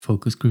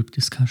Focus group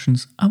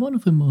discussions are one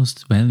of the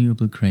most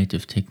valuable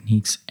creative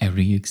techniques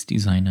every UX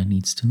designer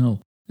needs to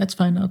know. Let's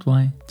find out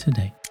why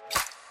today.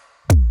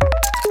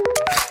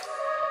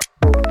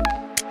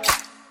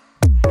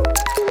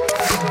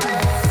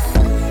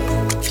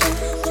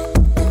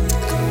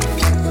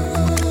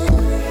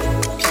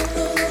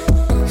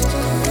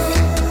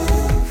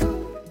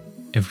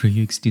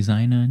 Every UX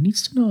designer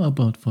needs to know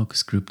about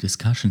focus group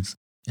discussions,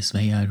 as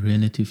they are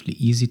relatively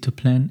easy to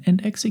plan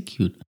and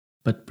execute,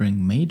 but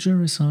bring major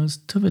results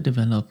to the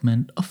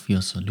development of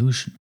your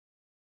solution.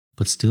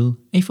 But still,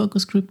 a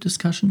focus group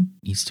discussion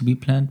needs to be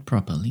planned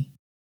properly.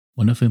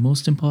 One of the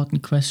most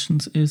important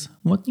questions is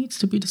what needs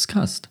to be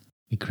discussed.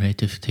 A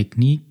creative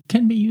technique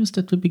can be used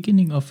at the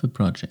beginning of the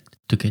project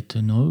to get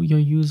to know your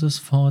users'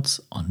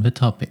 thoughts on the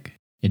topic.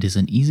 It is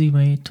an easy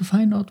way to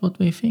find out what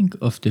they think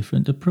of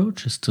different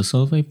approaches to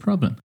solve a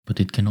problem, but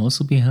it can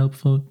also be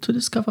helpful to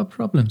discover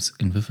problems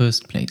in the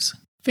first place.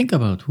 Think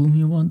about whom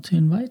you want to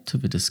invite to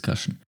the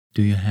discussion.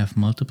 Do you have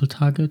multiple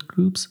target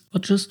groups or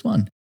just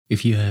one?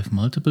 If you have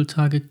multiple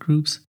target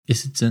groups,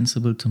 is it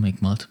sensible to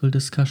make multiple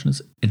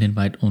discussions and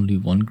invite only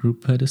one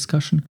group per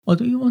discussion, or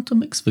do you want to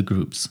mix the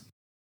groups?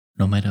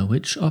 No matter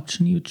which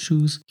option you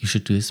choose, you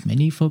should do as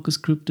many focus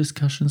group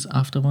discussions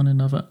after one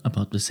another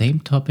about the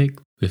same topic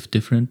with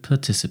different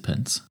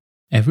participants.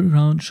 Every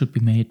round should be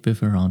made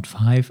with around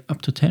 5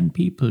 up to 10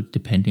 people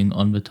depending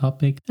on the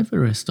topic and the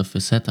rest of the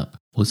setup.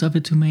 Those are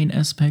the two main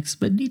aspects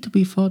that need to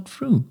be thought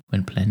through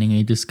when planning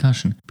a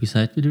discussion,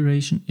 besides the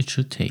duration it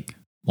should take.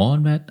 More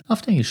on that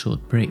after a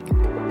short break.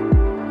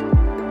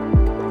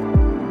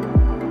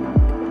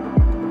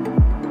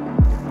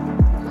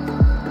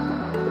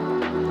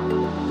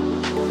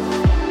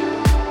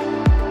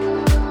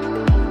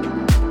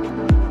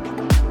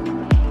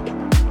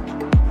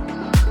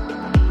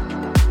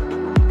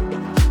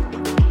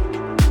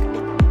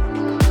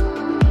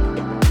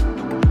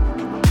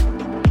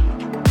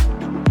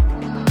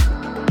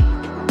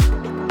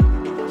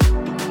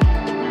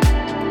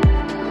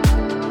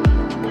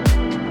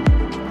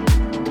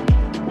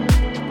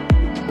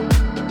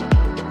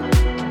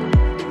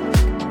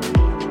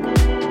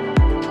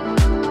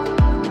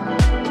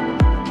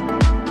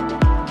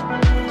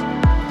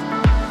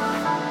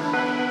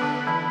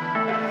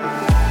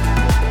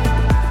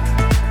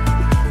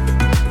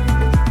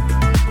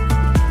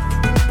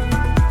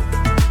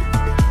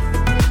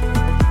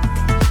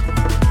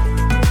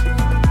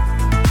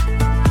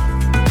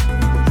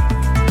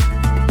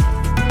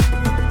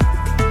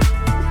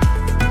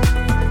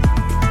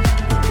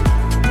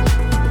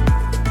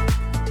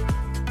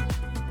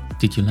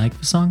 Did you like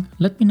the song?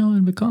 Let me know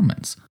in the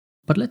comments.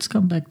 But let's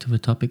come back to the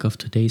topic of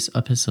today's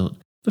episode,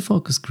 the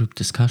focus group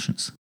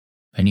discussions.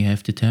 When you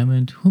have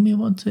determined whom you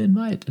want to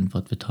invite and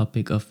what the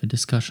topic of the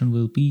discussion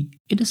will be,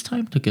 it is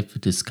time to get the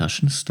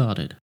discussion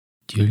started.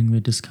 During the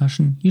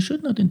discussion, you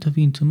should not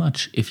intervene too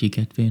much if you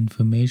get the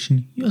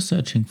information you're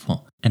searching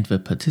for and the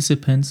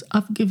participants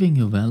are giving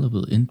you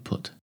valuable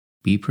input.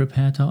 Be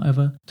prepared,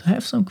 however, to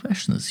have some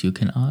questions you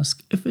can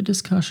ask if the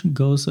discussion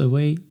goes a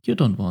way you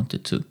don't want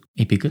it to.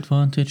 A big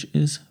advantage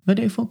is that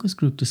a focus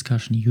group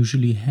discussion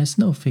usually has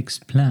no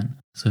fixed plan.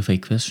 So if a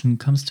question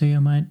comes to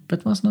your mind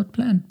that was not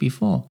planned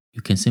before,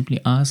 you can simply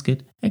ask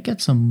it and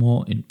get some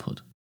more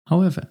input.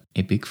 However,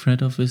 a big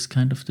threat of this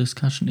kind of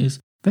discussion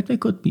is that there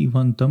could be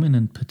one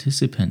dominant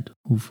participant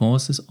who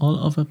forces all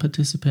other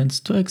participants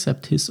to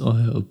accept his or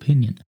her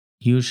opinion.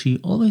 He or she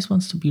always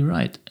wants to be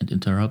right and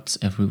interrupts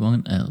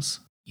everyone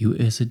else. You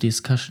as a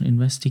discussion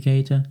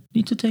investigator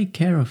need to take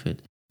care of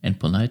it and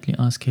politely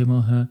ask him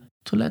or her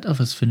to let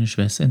others finish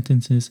their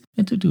sentences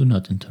and to do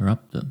not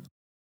interrupt them.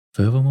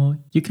 Furthermore,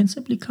 you can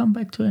simply come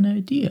back to an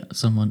idea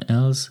someone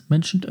else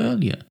mentioned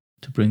earlier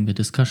to bring the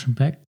discussion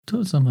back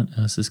to someone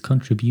else's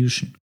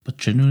contribution. But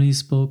generally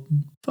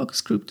spoken,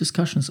 focus group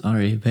discussions are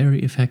a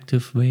very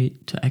effective way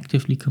to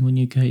actively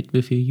communicate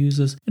with your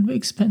users and the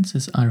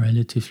expenses are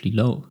relatively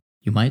low.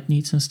 You might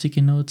need some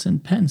sticky notes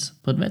and pens,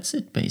 but that's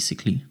it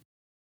basically.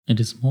 It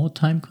is more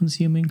time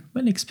consuming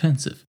than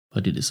expensive,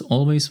 but it is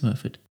always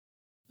worth it.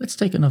 Let's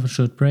take another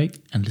short break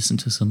and listen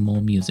to some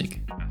more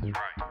music.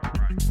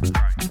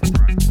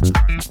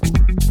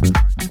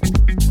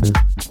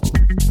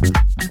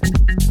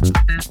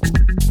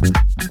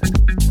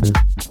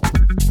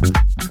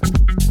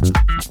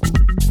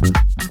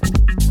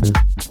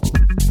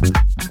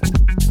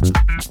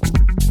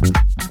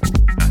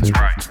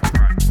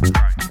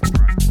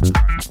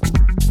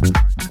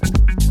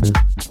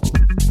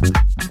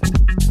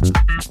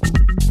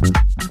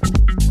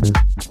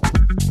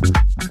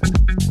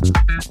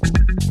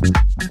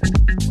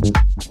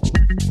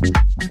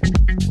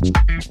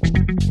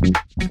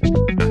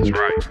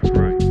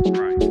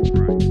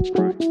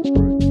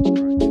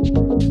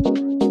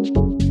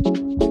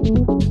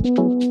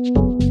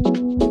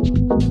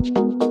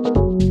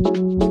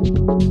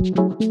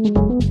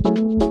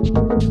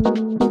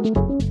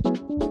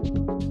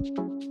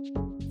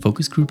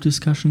 Focus group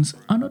discussions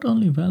are not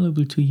only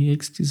valuable to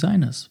UX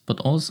designers, but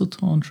also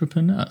to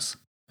entrepreneurs.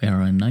 They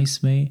are a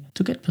nice way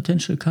to get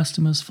potential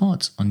customers'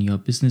 thoughts on your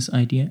business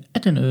idea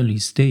at an early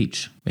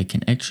stage. They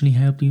can actually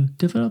help you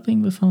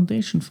developing the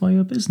foundation for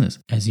your business,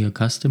 as your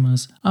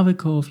customers are the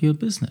core of your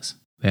business.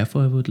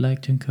 Therefore, I would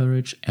like to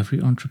encourage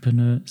every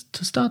entrepreneur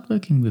to start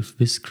working with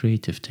this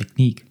creative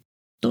technique.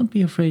 Don't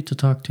be afraid to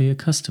talk to your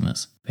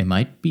customers. They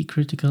might be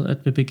critical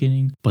at the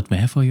beginning, but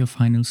therefore your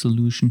final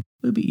solution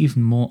will be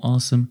even more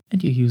awesome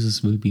and your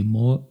users will be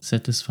more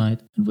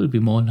satisfied and will be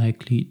more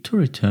likely to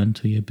return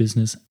to your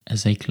business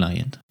as a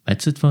client.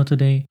 That's it for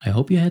today. I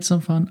hope you had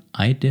some fun.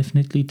 I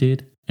definitely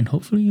did, and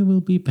hopefully you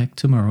will be back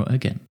tomorrow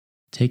again.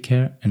 Take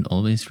care and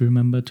always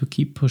remember to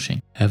keep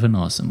pushing. Have an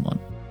awesome one.